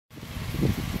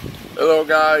Hello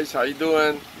guys, how you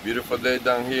doing? Beautiful day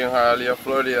down here in Hialeah,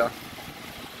 Florida.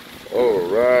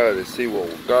 Alright, let's see what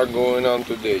we got going on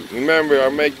today. Remember, I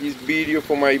make this video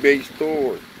for my base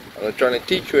store. I'm not trying to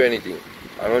teach you anything.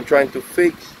 I'm not trying to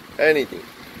fix anything.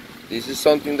 This is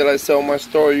something that I sell in my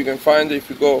store. You can find it if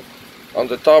you go on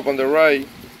the top on the right.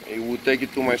 It will take you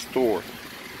to my store.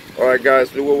 Alright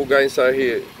guys, look what we got inside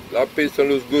here. That piston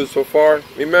looks good so far.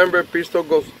 Remember, piston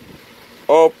goes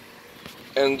up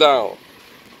and down.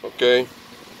 Okay.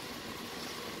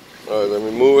 Alright, let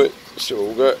me move it. See what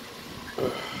we got.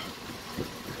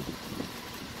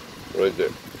 Right there.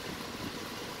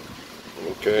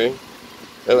 Okay.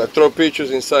 And I throw pictures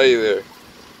inside there.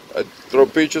 I throw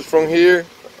pictures from here,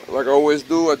 like I always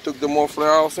do. I took the muffler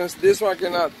out. Since this one I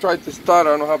cannot try to start,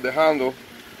 I don't have the handle.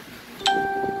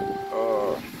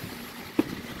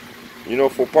 You know,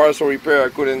 for parts or repair, I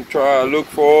couldn't try to look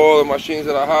for all the machines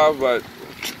that I have, but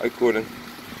I couldn't.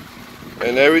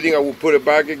 And everything, I will put it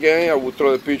back again. I will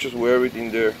throw the pictures with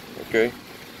everything there. Okay.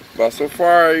 But so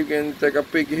far, you can take a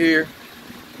peek here.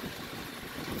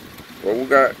 What we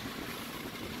got.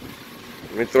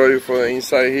 Let me throw you from the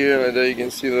inside here, like that you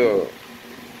can see the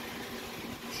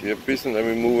piston. Let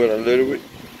me move it a little bit.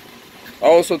 I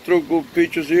also threw good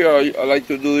pictures here. I like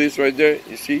to do this right there.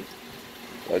 You see,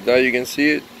 like that you can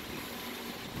see it.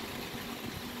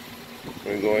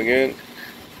 Let me go again.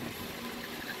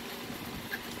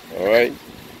 All right.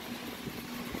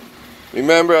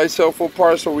 Remember, I sell full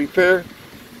parts or repair.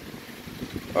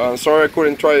 Sorry I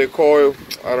couldn't try the coil.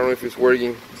 I don't know if it's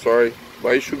working. Sorry,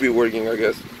 but it should be working, I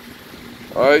guess.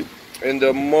 Alright, and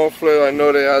the muffler, I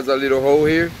know that has a little hole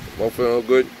here. Muffler not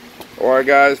good. Alright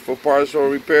guys, for parts or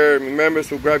repair, remember,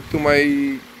 subscribe to my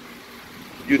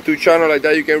YouTube channel. Like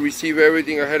that you can receive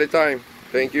everything ahead of time.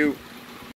 Thank you.